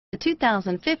The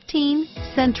 2015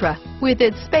 Sentra. With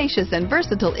its spacious and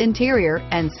versatile interior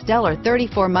and stellar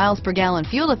 34 miles per gallon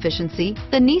fuel efficiency,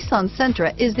 the Nissan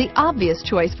Sentra is the obvious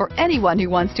choice for anyone who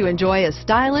wants to enjoy a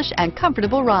stylish and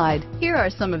comfortable ride. Here are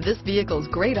some of this vehicle's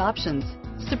great options: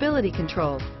 stability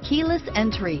control, keyless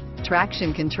entry,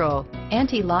 traction control,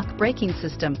 anti-lock braking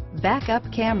system, backup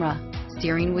camera,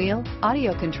 steering wheel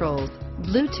audio controls,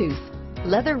 Bluetooth,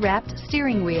 leather-wrapped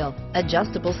steering wheel,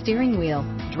 adjustable steering wheel,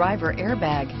 driver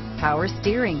airbag, power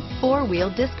steering, four-wheel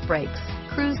disc brakes,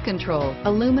 cruise control,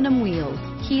 aluminum wheels,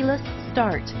 keyless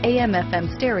start,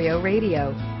 AM/FM stereo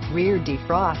radio, rear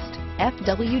defrost,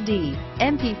 FWD,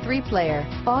 MP3 player,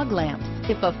 fog lamps.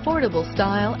 If affordable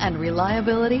style and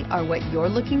reliability are what you're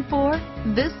looking for,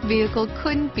 this vehicle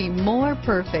couldn't be more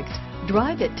perfect.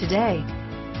 Drive it today.